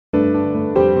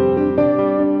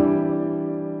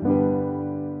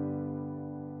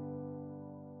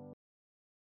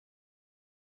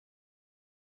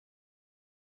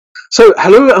So,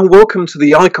 hello and welcome to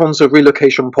the Icons of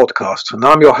Relocation podcast, and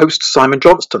I'm your host, Simon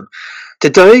Johnston.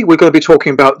 Today, we're going to be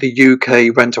talking about the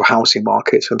UK rental housing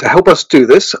market, and to help us do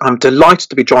this, I'm delighted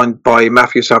to be joined by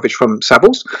Matthew Salvidge from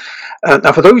Savills.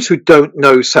 Now, for those who don't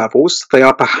know Savills, they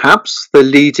are perhaps the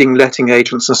leading letting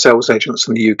agents and sales agents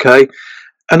in the UK,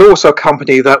 and also a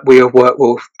company that we have worked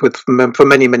with for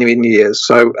many, many years.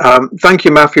 So, thank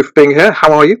you, Matthew, for being here.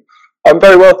 How are you? I'm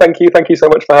very well, thank you. Thank you so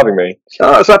much for having me.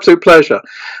 It's an absolute pleasure.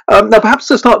 Now, perhaps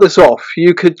to start this off,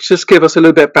 you could just give us a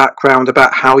little bit of background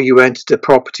about how you entered the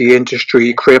property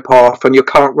industry, career path, and your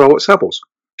current role at Savills.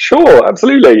 Sure,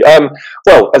 absolutely.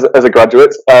 Well, as a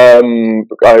graduate,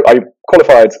 I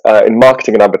qualified in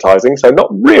marketing and advertising, so not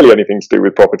really anything to do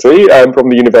with property, from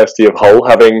the University of Hull,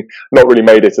 having not really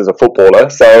made it as a footballer.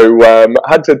 So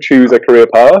had to choose a career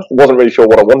path, wasn't really sure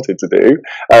what I wanted to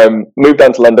do. Moved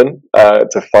down to London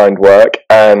to find work,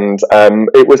 and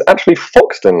it was actually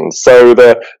Foxtons, so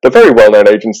the very well-known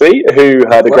agency who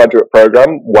had a graduate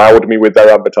programme, wowed me with their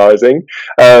advertising,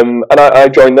 and I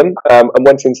joined them and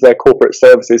went into their corporate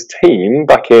services team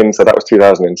back in, so that was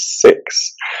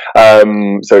 2006.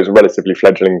 So it was a relatively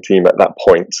fledgling team at that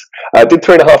point. Did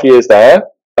 3.5 years there,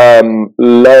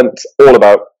 learnt all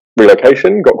about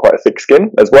relocation, got quite a thick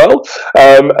skin as well,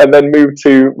 and then moved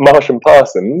to Marsh and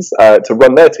Parsons to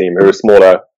run their team, who were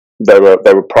smaller. They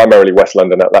were primarily West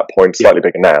London at that point, slightly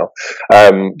bigger now.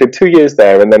 Did 2 years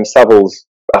there, and then Savills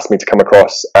asked me to come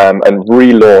across and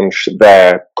relaunch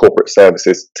their corporate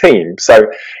services team. So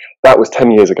that was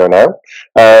 10 years ago now,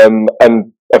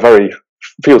 and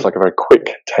feels like a very quick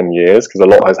 10 years because a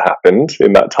lot has happened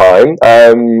in that time.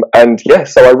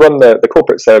 So I run the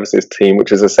corporate services team,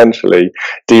 which is essentially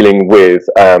dealing with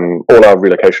all our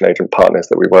relocation agent partners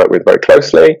that we work with very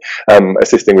closely,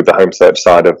 assisting with the home search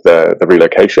side of the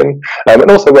relocation,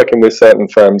 and also working with certain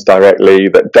firms directly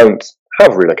that don't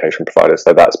have relocation providers.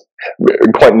 So that's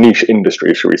quite niche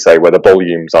industry, should we say, where the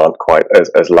volumes aren't quite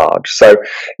as large. So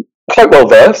quite well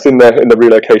versed in the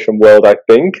relocation world, I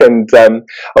think, and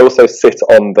I also sit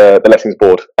on the lettings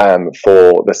board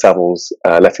for the Savills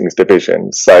lettings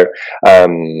division, so I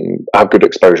have good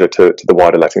exposure to the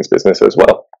wider lettings business as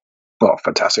well. Well,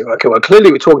 fantastic. Okay, well,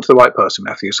 clearly we're talking to the right person,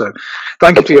 Matthew, so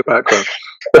thank you for your background.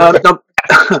 Now,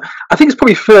 I think it's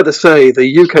probably fair to say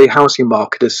the UK housing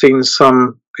market has seen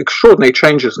some extraordinary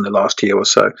changes in the last year or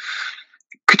so.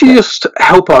 Could you just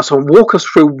help us and walk us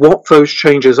through what those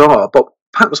changes are, but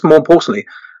perhaps more importantly,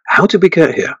 how did we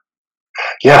get here?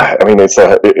 Yeah, I mean,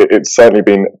 it's certainly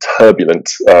been turbulent,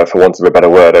 for want of a better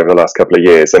word, over the last couple of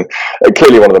years. And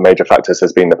clearly one of the major factors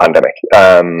has been the pandemic.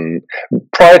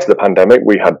 Prior to the pandemic,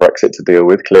 we had Brexit to deal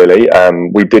with, clearly.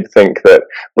 We did think that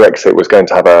Brexit was going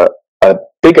to have a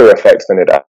bigger effect than it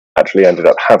actually ended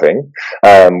up having,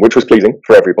 which was pleasing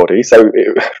for everybody. So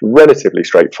it was relatively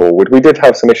straightforward. We did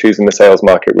have some issues in the sales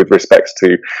market with respects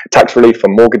to tax relief for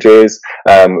mortgages,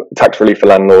 tax relief for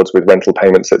landlords with rental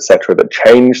payments, etc., that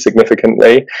changed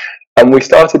significantly. And we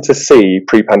started to see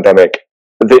pre-pandemic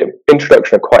the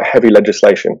introduction of quite heavy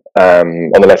legislation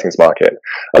on the lettings market,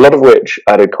 a lot of which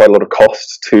added quite a lot of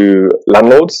costs to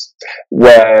landlords,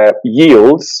 where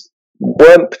yields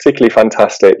weren't particularly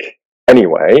fantastic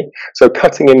anyway. So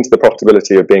cutting into the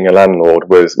profitability of being a landlord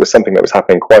was something that was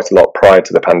happening quite a lot prior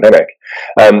to the pandemic.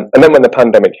 And then when the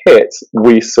pandemic hit,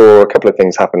 we saw a couple of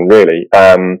things happen, really.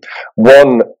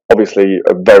 One, obviously,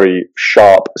 a very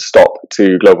sharp stop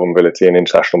to global mobility and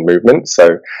international movement, so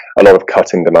a lot of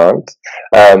cut in demand.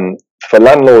 For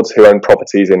landlords who own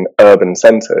properties in urban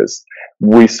centres,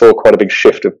 we saw quite a big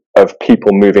shift of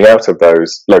people moving out of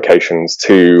those locations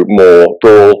to more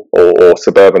rural or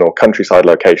suburban or countryside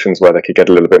locations where they could get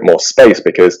a little bit more space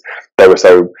because they were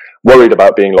so worried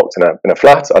about being locked in a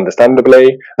flat,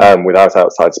 understandably, without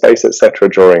outside space, etc.,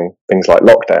 during things like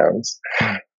lockdowns.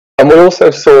 And we also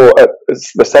saw at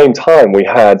the same time we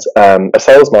had a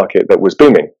sales market that was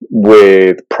booming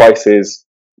with prices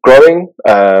growing,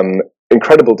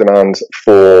 incredible demand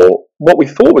for what we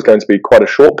thought was going to be quite a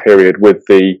short period with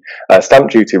the stamp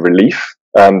duty relief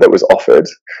that was offered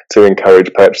to encourage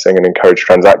purchasing and encourage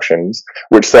transactions,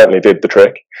 which certainly did the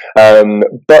trick.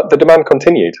 But the demand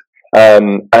continued.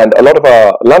 And a lot of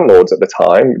our landlords at the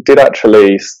time did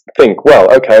actually think, well,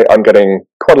 okay, I'm getting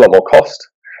quite a lot more cost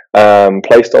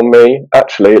placed on me.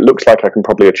 Actually, it looks like I can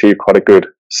probably achieve quite a good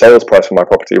sales price for my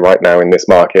property right now in this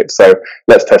market. So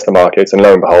let's test the market. And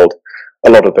lo and behold, a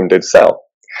lot of them did sell.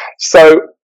 So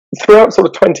throughout sort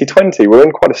of 2020, we're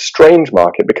in quite a strange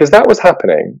market because that was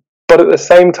happening. But at the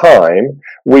same time,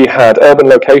 we had urban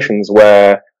locations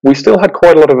where we still had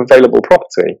quite a lot of available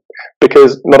property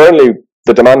because not only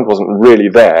the demand wasn't really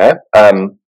there,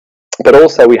 but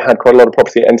also we had quite a lot of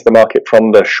property enter the market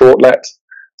from the short let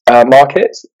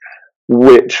market,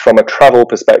 which from a travel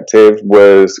perspective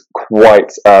was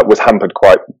hampered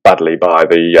quite badly by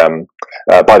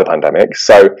the pandemic.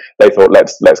 So they thought,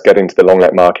 let's get into the long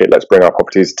let market, let's bring our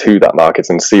properties to that market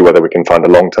and see whether we can find a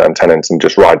long-term tenant and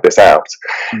just ride this out.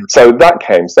 So that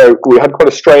came. So we had quite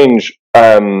a strange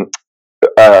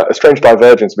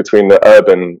divergence between the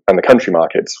urban and the country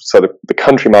markets. So the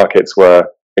country markets were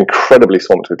incredibly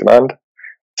swamped with demand.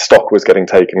 Stock was getting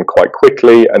taken quite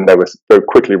quickly, and they were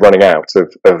quickly running out of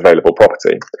available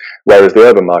property. Whereas the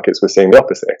urban markets were seeing the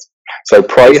opposite. So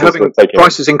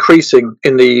prices increasing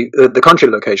in the country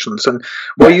locations. And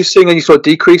were you seeing any sort of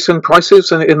decrease in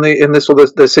prices in the sort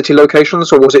of the city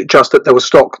locations, or was it just that there was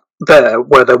stock there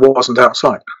where there wasn't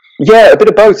outside? Yeah, a bit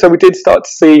of both. So we did start to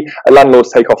see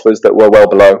landlords take offers that were well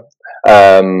below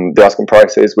the asking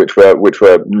prices, which were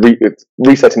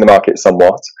resetting the market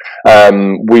somewhat.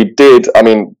 We did,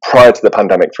 prior to the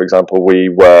pandemic, for example, we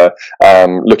were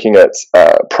looking at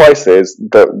prices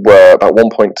that were about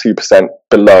 1.2%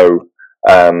 below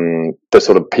the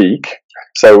sort of peak.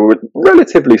 So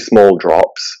relatively small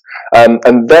drops.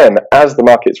 And then as the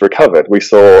markets recovered, we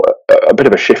saw a bit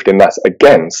of a shift in that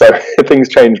again. So things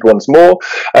changed once more.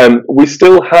 We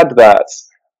still had that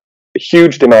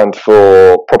huge demand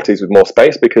for properties with more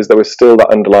space because there was still that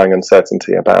underlying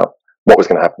uncertainty about what was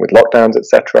going to happen with lockdowns,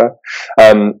 etc.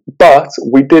 But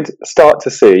we did start to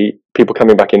see people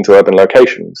coming back into urban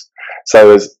locations.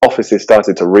 So as offices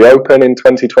started to reopen in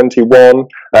 2021,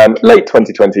 late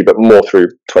 2020, but more through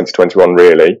 2021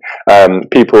 really,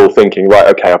 people thinking, right,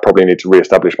 okay, I probably need to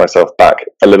re-establish myself back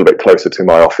a little bit closer to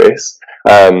my office,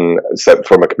 so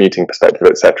from a commuting perspective,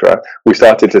 etc. We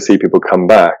started to see people come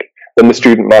back. Then the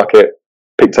student market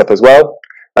picked up as well,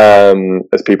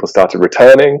 as people started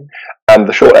returning, and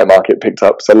the short let market picked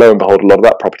up. So lo and behold, a lot of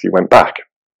that property went back.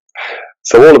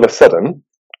 So all of a sudden,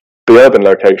 the urban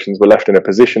locations were left in a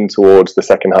position towards the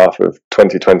second half of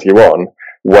 2021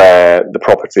 where the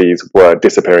properties were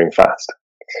disappearing fast.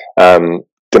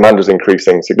 Demand was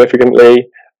increasing significantly,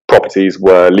 properties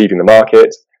were leaving the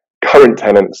market, current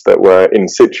tenants that were in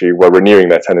situ were renewing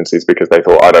their tenancies because they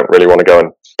thought, I don't really want to go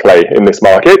and play in this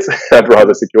market. I'd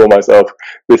rather secure myself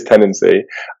this tenancy.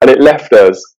 And it left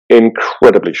us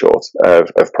incredibly short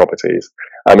of properties.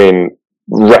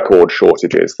 Record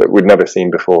shortages that we'd never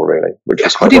seen before, really.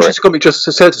 It's really interesting.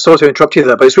 Sorry to interrupt you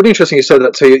there, but it's really interesting you said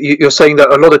that. So you're saying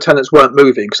that a lot of tenants weren't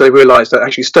moving because they realised that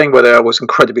actually staying where they are was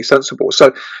incredibly sensible.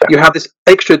 So you have this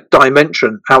extra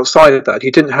dimension outside of that.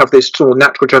 You didn't have this sort of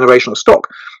natural generational stock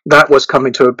that was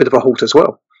coming to a bit of a halt as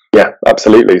well. Yeah,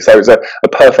 absolutely. So it's a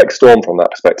perfect storm from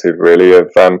that perspective, really, of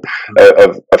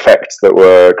effects that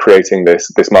were creating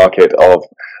this market of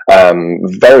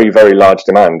very, very large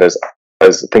demand as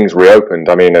things reopened.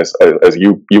 As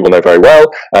you will know very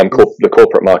well, the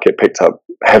corporate market picked up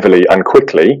heavily and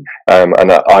quickly,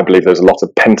 and I believe there's a lot of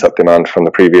pent-up demand from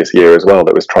the previous year as well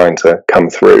that was trying to come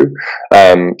through.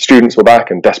 Students were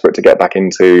back and desperate to get back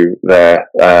into their,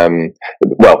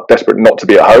 desperate not to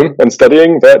be at home and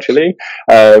studying virtually,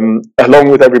 along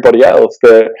with everybody else.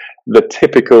 The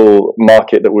typical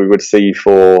market that we would see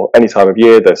for any time of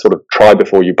year, the sort of try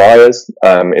before you buyers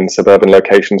in suburban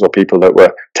locations, or people that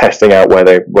were testing out where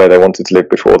they wanted to live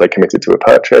before they committed to a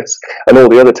purchase, and all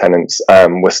the other tenants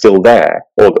were still there,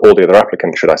 or all the other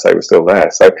applicants, should I say, were still there.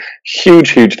 So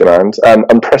huge demand,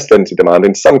 unprecedented demand.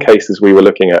 In some cases, we were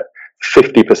looking at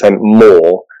 50%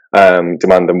 more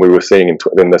demand than we were seeing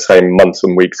in the same months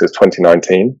and weeks as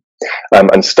 2019.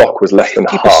 And stock was less than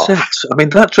 50%. half.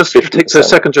 That just 50%. Takes a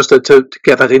second just to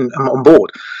get that on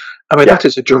board. That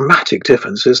is a dramatic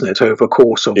difference, isn't it, over a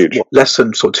course of less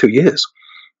than 2 years?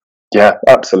 Yeah,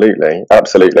 absolutely.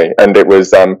 And it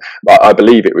was, I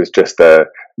believe it was just the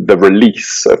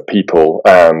release of people,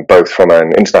 both from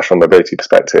an international mobility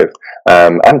perspective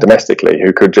and domestically,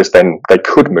 who could just they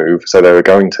could move, so they were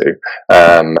going to.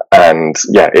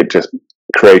 It just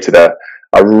created a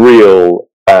real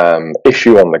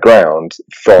issue on the ground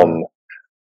from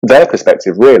their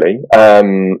perspective, really,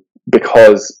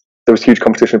 because there was huge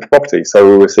competition for property. So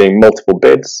we were seeing multiple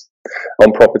bids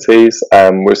on properties.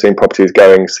 We were seeing properties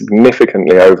going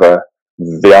significantly over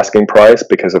the asking price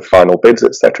because of final bids,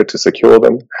 etc., to secure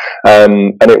them.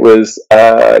 And it was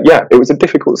a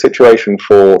difficult situation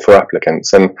for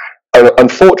applicants. And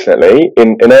unfortunately,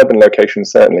 in urban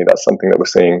locations, certainly that's something that we're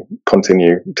seeing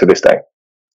continue to this day.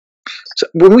 So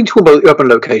when we talk about urban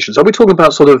locations, are we talking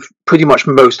about sort of pretty much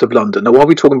most of London, or are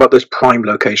we talking about those prime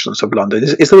locations of London?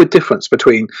 Is there a difference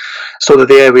between sort of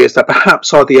the areas that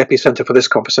perhaps are the epicenter for this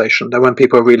conversation, that when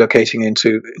people are relocating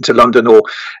into London or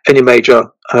any major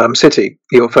city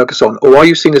you'll focus on, or are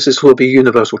you seeing this as sort of a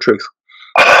universal truth?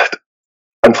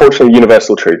 unfortunately,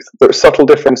 universal truth. There are subtle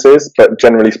differences, but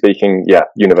generally speaking, yeah,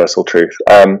 universal truth.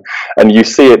 And you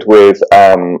see it with,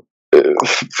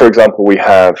 for example, we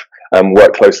have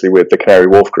worked closely with the Canary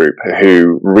Wharf Group,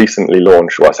 who recently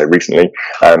launched, well, I say recently,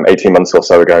 18 months or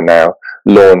so ago now,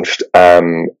 launched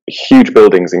huge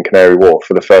buildings in Canary Wharf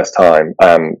for the first time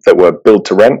that were build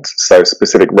to rent, so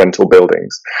specific rental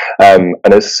buildings. And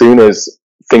as soon as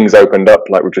things opened up,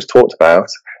 like we've just talked about,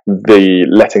 the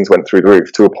lettings went through the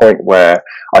roof to a point where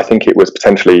I think it was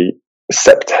potentially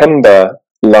September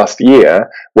last year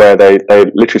where they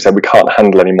literally said we can't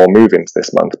handle any more move-ins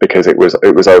this month because it was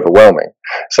overwhelming.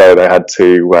 So they had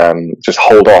to just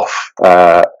hold off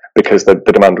because the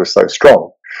demand was so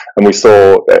strong. And we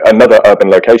saw another urban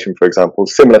location, for example,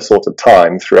 similar sort of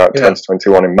time throughout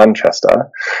 2021 in Manchester.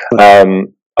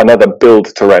 Another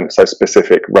build to rent, so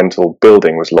specific rental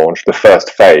building was launched. The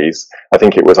first phase, I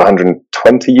think it was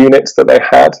 120 units that they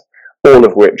had, all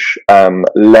of which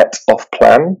let off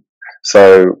plan,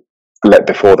 so let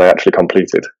before they actually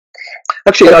completed.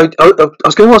 Actually, I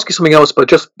was going to ask you something else, but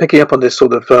just picking up on this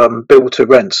sort of build to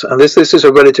rent, and this is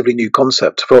a relatively new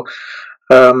concept for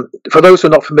those who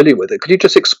are not familiar with it. Could you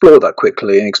just explore that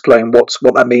quickly and explain what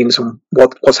that means and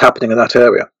what's happening in that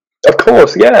area? Of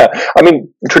course, yeah. I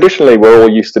mean, traditionally, we're all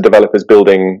used to developers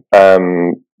building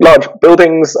large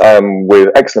buildings with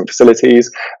excellent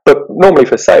facilities, but normally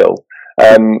for sale.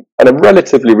 And a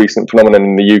relatively recent phenomenon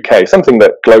in the UK, something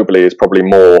that globally is probably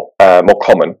more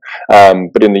common,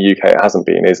 but in the UK it hasn't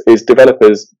been, is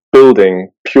developers building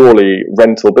purely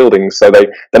rental buildings. So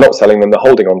they're not selling them, they're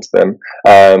holding on to them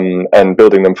and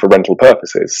building them for rental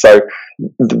purposes. So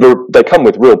they come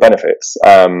with real benefits,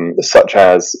 such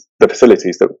as the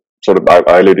facilities that sort of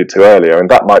I alluded to earlier, and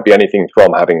that might be anything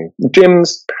from having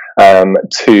gyms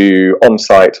to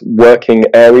on-site working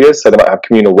areas, so they might have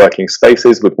communal working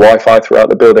spaces with Wi-Fi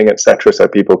throughout the building, etc., so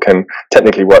people can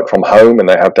technically work from home and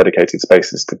they have dedicated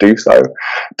spaces to do so,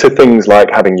 to things like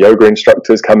having yoga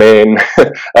instructors come in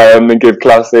and give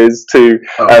classes, to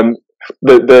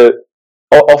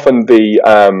often the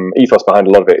ethos behind a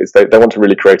lot of it is they want to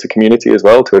really create a community as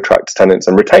well to attract tenants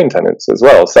and retain tenants as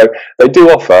well. So they do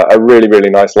offer a really, really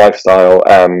nice lifestyle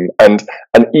and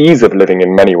an ease of living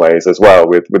in many ways as well,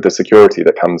 with the security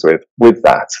that comes with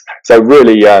that. So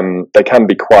really, they can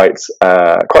be quite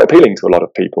appealing to a lot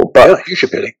of people. But yeah, hugely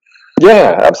appealing.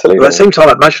 Yeah, absolutely. But at the same time,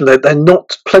 I imagine they're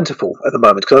not plentiful at the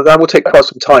moment, because that will take quite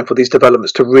some time for these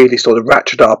developments to really sort of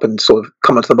ratchet up and sort of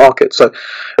come onto the market. So,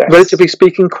 relatively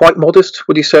speaking, quite modest,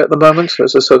 would you say, at the moment,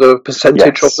 as a sort of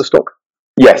percentage of the stock?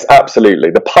 Yes,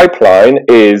 absolutely. The pipeline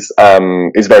is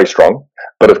very strong,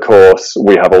 but of course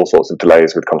we have all sorts of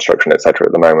delays with construction, etc.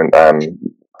 at the moment.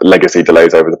 Legacy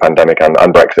delays over the pandemic and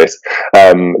Brexit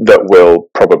that will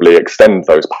probably extend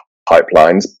those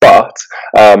pipelines, but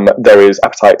there is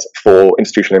appetite for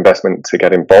institutional investment to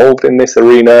get involved in this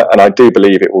arena, and I do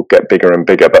believe it will get bigger and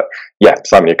bigger. But yeah,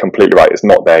 Simon, you're completely right, it's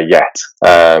not there yet,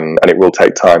 and it will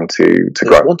take time to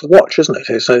grow. It's one to watch, isn't it?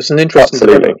 It's an interesting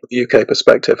development from the UK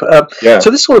perspective. So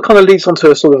this sort of kind of leads on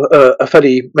to a sort of a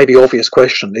fairly maybe obvious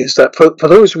question, is that for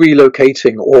those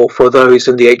relocating, or for those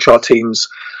in the HR teams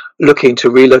looking to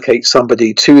relocate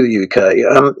somebody to the UK,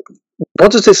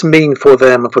 what does this mean for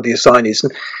them and for the assignees?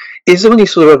 And is there any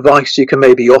sort of advice you can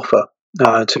maybe offer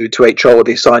to HR or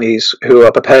the assignees who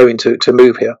are preparing to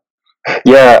move here?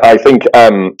 Yeah, I think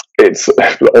it's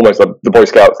almost like the Boy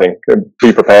Scout thing.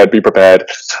 Be prepared.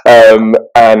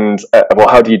 Well,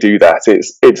 how do you do that?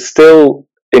 It's still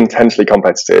intensely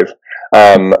competitive.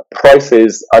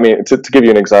 Prices, I mean, to give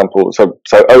you an example, so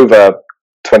over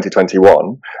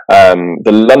 2021,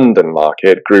 the London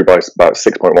market grew by about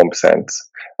 6.1%.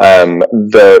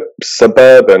 The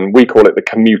suburban, we call it the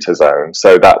commuter zone,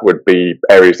 so that would be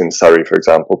areas in Surrey, for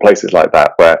example, places like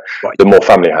that where the more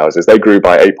family houses, they grew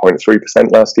by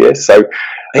 8.3% last year. So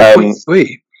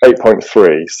 8.3.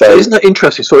 8.3. So isn't that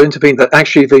interesting? Sort of intervene that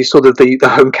actually the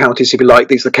home counties, if you like,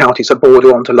 these are the counties that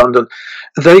border onto London,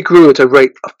 they grew at a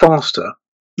rate faster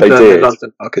than the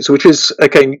London markets, which is,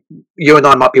 again, you and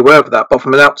I might be aware of that, but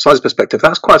from an outsider's perspective,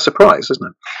 that's quite a surprise,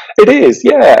 isn't it? It is,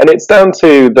 yeah, and it's down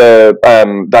to the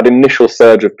that initial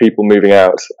surge of people moving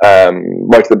out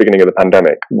right at the beginning of the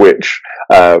pandemic, which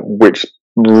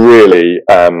really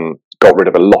got rid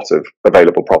of a lot of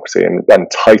available property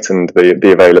and tightened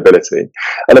the availability.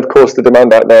 And of course, the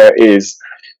demand out there is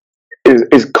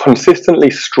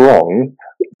consistently strong,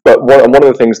 but one of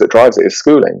the things that drives it is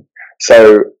schooling.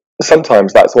 So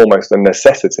sometimes that's almost a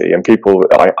necessity, and people,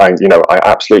 I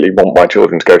absolutely want my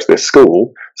children to go to this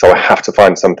school, so I have to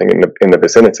find something in the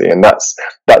vicinity, and that's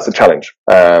a challenge,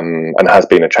 and has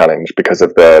been a challenge because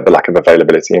of the lack of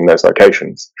availability in those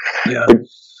locations. Yeah. The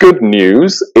good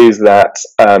news is that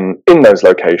in those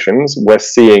locations, we're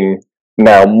seeing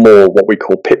now more what we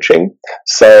call pitching.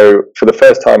 So for the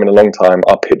first time in a long time,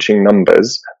 our pitching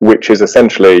numbers, which is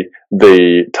essentially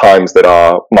the times that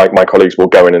my colleagues will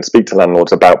go in and speak to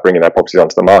landlords about bringing their properties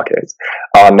onto the market,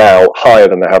 are now higher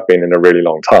than they have been in a really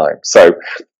long time. So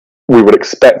we would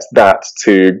expect that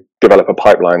to develop a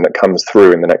pipeline that comes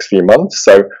through in the next few months.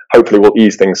 So hopefully we'll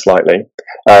ease things slightly.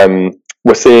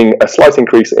 We're seeing a slight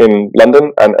increase in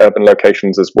London and urban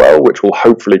locations as well, which will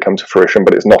hopefully come to fruition,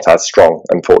 but it's not as strong,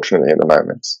 unfortunately, at the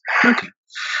moment. Okay.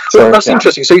 So that's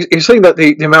interesting. So you're saying that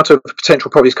the amount of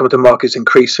potential properties coming to the market is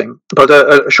increasing, but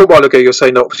a short while ago you were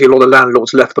saying that obviously a lot of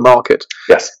landlords left the market.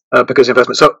 Yes. Because of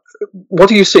investment. So what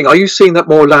are you seeing? Are you seeing that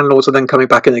more landlords are then coming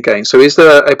back in again? So is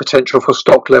there a potential for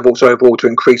stock levels overall to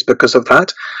increase because of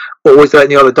that? Or is there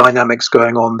any other dynamics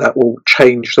going on that will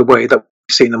change the way that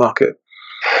we see in the market?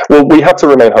 Well, we have to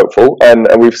remain hopeful, and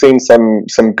we've seen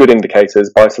some good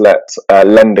indicators. Buy-to-let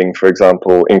lending, for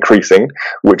example, increasing,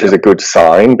 which is a good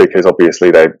sign, because obviously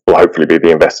they will hopefully be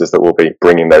the investors that will be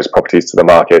bringing those properties to the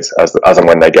market as and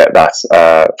when they get that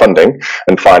funding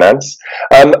and finance.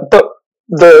 But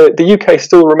the UK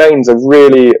still remains a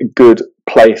really good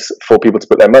place for people to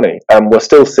put their money. We're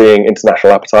still seeing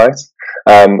international appetite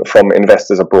from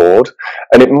investors abroad,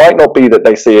 and it might not be that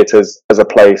they see it as a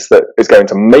place that is going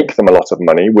to make them a lot of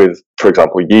money with, for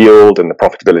example, yield and the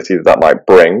profitability that might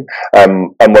bring,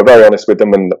 and we're very honest with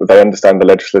them, and they understand the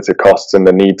legislative costs and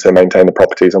the need to maintain the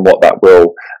properties and what that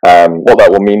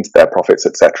will mean to their profits,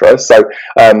 etc. So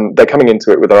they're coming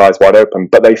into it with their eyes wide open,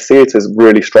 but they see it as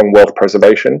really strong wealth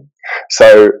preservation.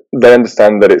 So they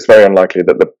understand that it's very unlikely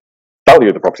that the value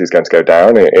of the property is going to go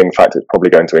down. In fact, it's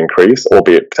probably going to increase,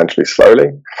 albeit potentially slowly.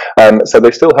 So they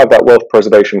still have that wealth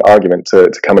preservation argument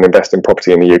to come and invest in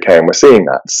property in the UK, and we're seeing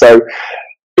that. So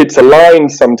it's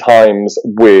aligned sometimes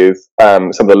with some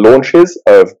of the launches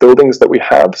of buildings that we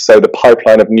have. So the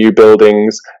pipeline of new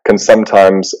buildings can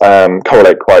sometimes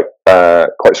correlate quite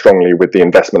strongly with the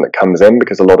investment that comes in,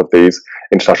 because a lot of these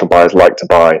international buyers like to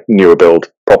buy newer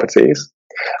build properties.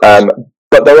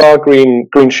 But there are green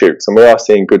shoots, and we are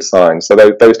seeing good signs. So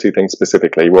those two things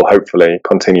specifically will hopefully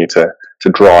continue to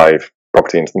drive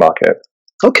property into the market.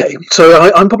 Okay, so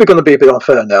I'm probably going to be a bit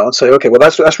unfair now and say, okay, well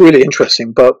that's really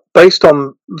interesting. But based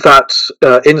on that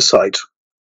insight,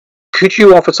 could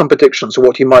you offer some predictions of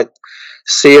what you might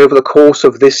see over the course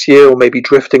of this year, or maybe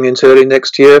drifting into early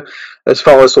next year, as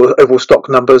far as sort of overall stock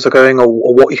numbers are going,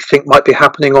 or what you think might be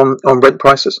happening on rent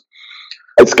prices?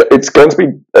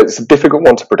 It's a difficult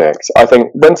one to predict. I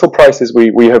think rental prices,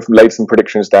 we have laid some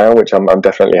predictions down, which I'm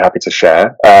definitely happy to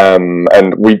share.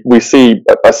 And we see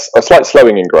a slight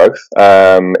slowing in growth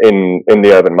in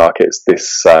the urban markets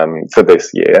for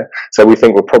this year. So we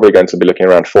think we're probably going to be looking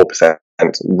around 4%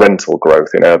 rental growth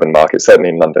in urban markets, certainly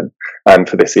in London,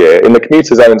 for this year. In the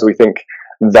commuter zones, we think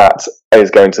that is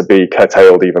going to be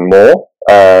curtailed even more.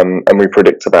 And we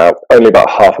predict only about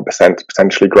 0.5%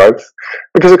 potentially growth,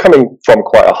 because we're coming from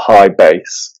quite a high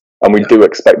base, and we do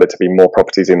expect there to be more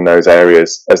properties in those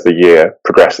areas as the year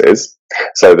progresses.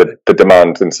 So the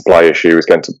demand and supply issue is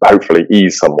going to hopefully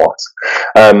ease somewhat.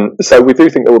 So we do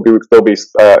think there'll be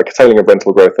a curtailing of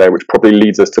rental growth there, which probably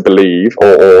leads us to believe,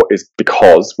 or is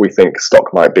because we think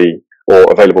stock might be, or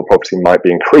available property might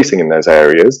be increasing in those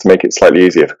areas to make it slightly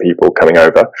easier for people coming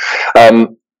over.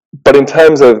 But in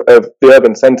terms of the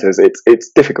urban centres,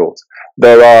 it's difficult.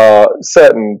 There are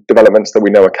certain developments that we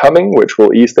know are coming, which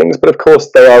will ease things, but of course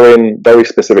they are in very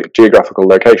specific geographical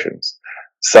locations.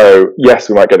 So yes,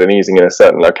 we might get an easing in a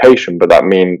certain location, but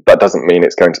that doesn't mean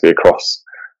it's going to be across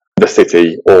the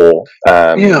city or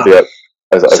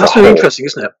as that's really interesting,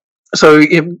 isn't it? So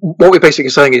what we're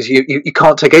basically saying is you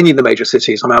can't take any of the major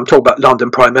cities. I mean, I'm talking about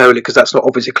London primarily, because that's not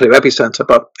obviously a clear epicentre,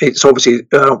 but it's obviously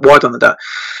wider than that.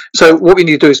 So what we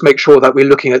need to do is make sure that we're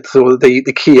looking at sort of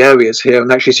the key areas here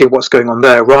and actually see what's going on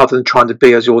there, rather than trying to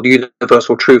be as your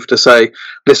universal truth to say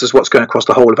this is what's going across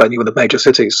the whole of any of the major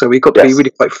cities. So we've got to be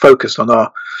really quite focused on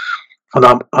our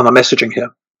messaging here.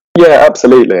 Yeah,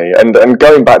 absolutely. And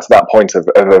going back to that point of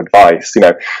advice,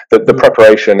 the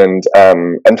preparation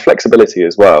and flexibility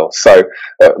as well. So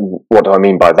what do I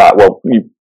mean by that? Well,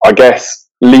 I guess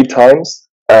lead times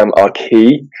are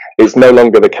key. It's no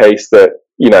longer the case that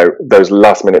those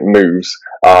last minute moves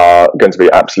are going to be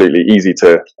absolutely easy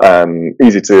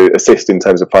to assist in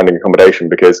terms of finding accommodation,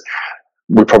 because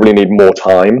we probably need more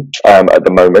time at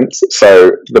the moment.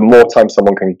 So the more time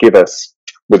someone can give us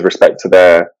with respect to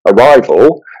their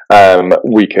arrival,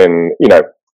 we can,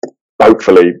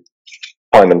 hopefully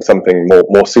find them something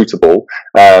more suitable.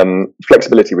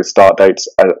 Flexibility with start dates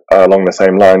along the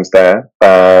same lines there.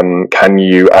 Can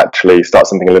you actually start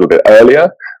something a little bit earlier,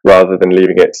 rather than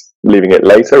leaving it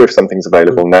later if something's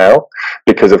available now,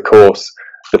 because of course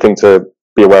the thing to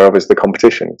be aware of is the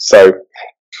competition. So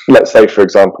let's say, for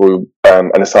example,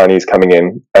 an assignee is coming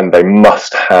in and they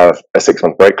must have a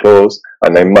 6-month break clause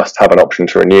and they must have an option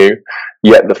to renew,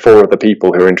 yet the 4 other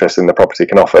people who are interested in the property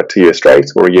can offer 2 years straight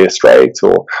or a year straight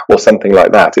or something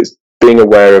like that. It's being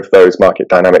aware of those market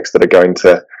dynamics that are going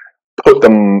to put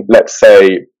them, let's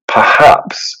say,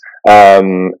 perhaps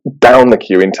down the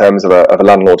queue in terms of a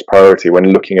landlord's priority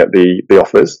when looking at the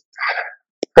offers.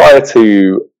 Prior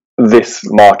to this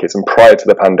market and prior to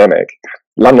the pandemic,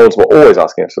 landlords were always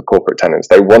asking us for corporate tenants.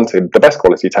 They wanted the best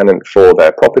quality tenant for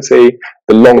their property.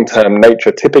 The long-term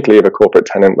nature typically of a corporate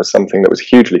tenant was something that was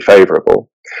hugely favourable.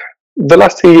 The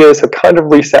last 2 years have kind of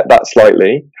reset that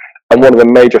slightly, and one of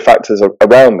the major factors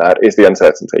around that is the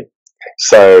uncertainty.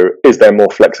 So is there more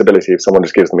flexibility if someone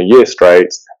just gives them a year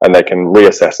straight and they can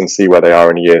reassess and see where they are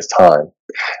in a year's time?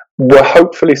 We're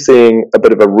hopefully seeing a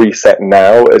bit of a reset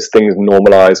now as things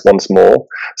normalise once more.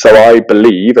 So I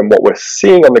believe, and what we're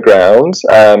seeing on the ground,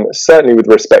 certainly with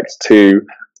respect to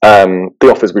the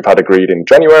offers we've had agreed in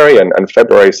January and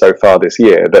February so far this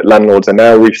year, that landlords are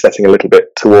now resetting a little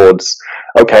bit towards,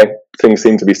 okay, things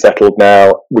seem to be settled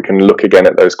now, we can look again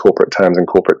at those corporate terms and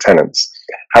corporate tenants.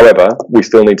 However, we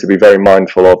still need to be very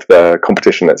mindful of the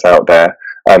competition that's out there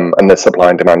and the supply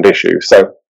and demand issue.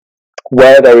 So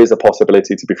where there is a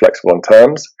possibility to be flexible on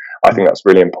terms, I think that's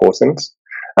really important.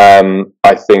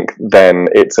 I think then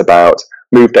it's about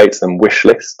move dates and wish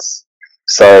lists.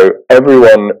 So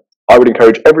I would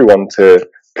encourage everyone to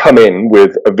come in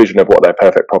with a vision of what their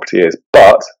perfect property is,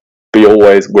 but be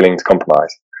always willing to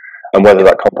compromise. And whether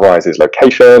that compromise is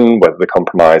location, whether the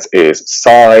compromise is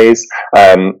size,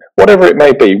 whatever it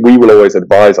may be, we will always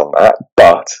advise on that,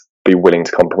 but be willing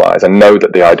to compromise and know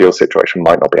that the ideal situation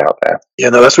might not be out there. Yeah,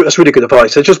 no, that's really good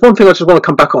advice. So just one thing I just want to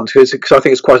come back on to, because I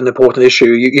think it's quite an important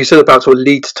issue. You said about sort of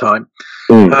lead time.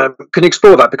 Can you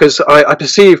explore that? Because I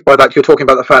perceive by that you're talking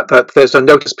about the fact that there's a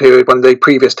notice period when the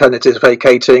previous tenant is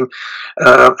vacating,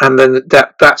 and then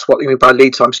that's what you mean by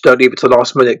lead time, so don't leave it to the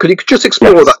last minute. Could you just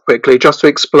explore that quickly, just to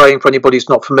explain for anybody who's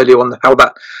not familiar on how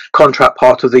that contract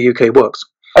part of the UK works?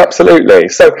 Absolutely.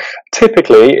 So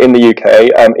typically in the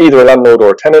UK, either a landlord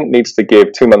or a tenant needs to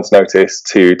give 2 months' notice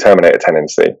to terminate a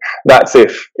tenancy. That's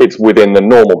if it's within the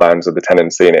normal bounds of the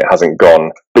tenancy and it hasn't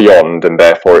gone beyond, and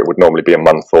therefore it would normally be a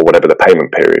month or whatever the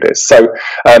payment period is. So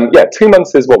 2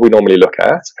 months is what we normally look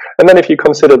at. And then if you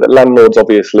consider that landlords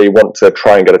obviously want to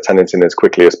try and get a tenant in as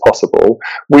quickly as possible,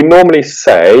 we normally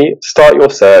say start your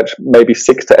search maybe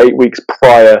 6 to 8 weeks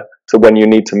prior to when you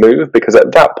need to move, because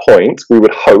at that point we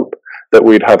would hope that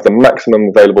we'd have the maximum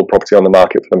available property on the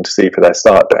market for them to see for their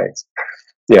start date.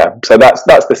 Yeah, so that's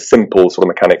the simple sort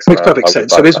of mechanics. Makes perfect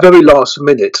sense. So this very last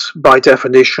minute, by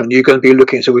definition, you're going to be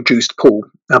looking at a reduced pool.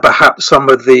 And perhaps some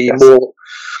of the more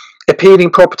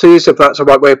appealing properties, if that's the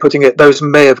right way of putting it, those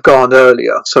may have gone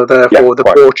earlier. So therefore,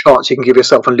 the more chance you can give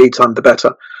yourself on lead time, the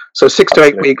better. So 6 to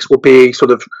 8 weeks will be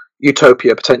sort of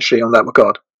utopia potentially on that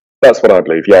regard. That's what I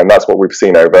believe, yeah, and that's what we've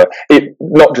seen over it,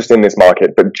 not just in this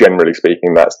market, but generally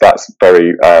speaking. That's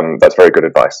very good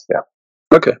advice. Yeah.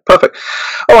 Okay, perfect.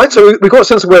 All right, so we've got a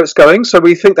sense of where it's going. So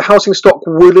we think the housing stock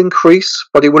will increase,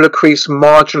 but it will increase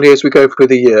marginally as we go through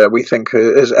the year, we think,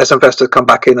 as investors come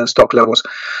back in and stock levels.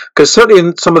 Because certainly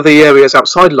in some of the areas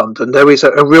outside London, there is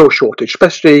a real shortage,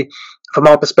 especially from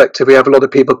our perspective. We have a lot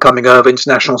of people coming over,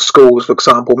 international schools, for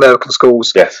example, American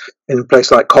schools, in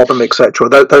places like Cobham, etc.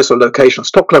 Those are locations.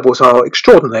 Stock levels are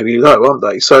extraordinarily low, aren't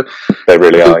they? So they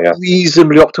really are, yeah.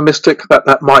 Reasonably optimistic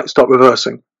that might start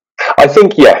reversing. I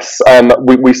think yes,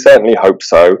 we certainly hope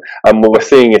so. We're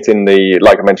seeing it in the,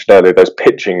 like I mentioned earlier, those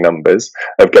pitching numbers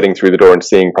of getting through the door and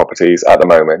seeing properties at the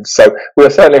moment. So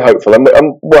we're certainly hopeful, and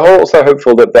we're also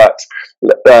hopeful that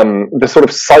the sort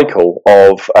of cycle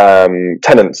of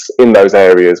tenants in those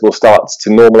areas will start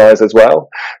to normalise as well,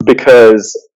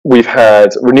 because we've had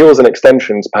renewals and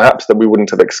extensions perhaps that we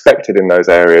wouldn't have expected in those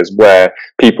areas, where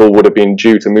people would have been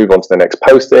due to move on to their next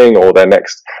posting or their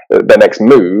next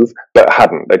move, but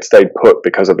hadn't. They'd stayed put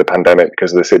because of the pandemic,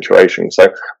 because of the situation. So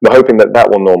we're hoping that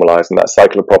will normalise, and that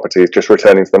cycle of properties just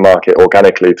returning to the market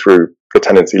organically through the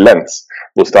tenancy lengths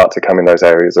will start to come in those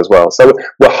areas as well. So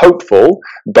we're hopeful,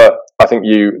 but I think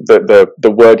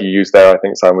the word you used there, I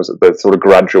think, Simon, was the sort of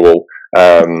gradual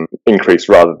increase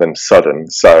rather than sudden.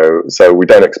 So we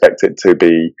don't expect it to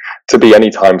be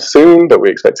anytime soon, but we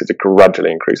expect it to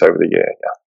gradually increase over the year. Yeah.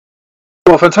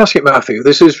 Well, fantastic, Matthew.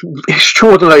 This is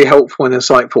extraordinarily helpful and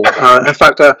insightful. In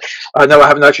fact, I know I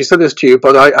haven't actually said this to you,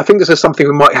 but I think this is something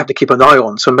we might have to keep an eye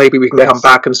on. So maybe we can come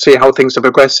back and see how things are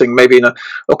progressing, maybe in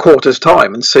a quarter's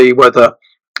time, and see whether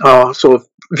our sort of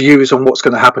views on what's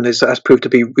going to happen has proved to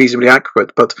be reasonably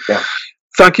accurate. But yeah.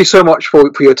 Thank you so much for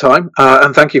your time,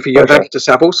 and thank you for your thank you to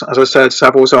Savills. As I said,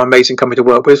 Savills are an amazing company to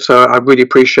work with, so I really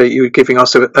appreciate you giving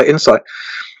us that insight.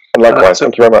 And likewise,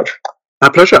 thank you very much. My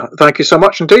pleasure. Thank you so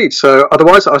much indeed. So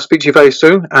otherwise, I'll speak to you very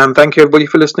soon, and thank you everybody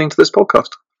for listening to this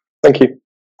podcast. Thank you.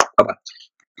 Bye-bye.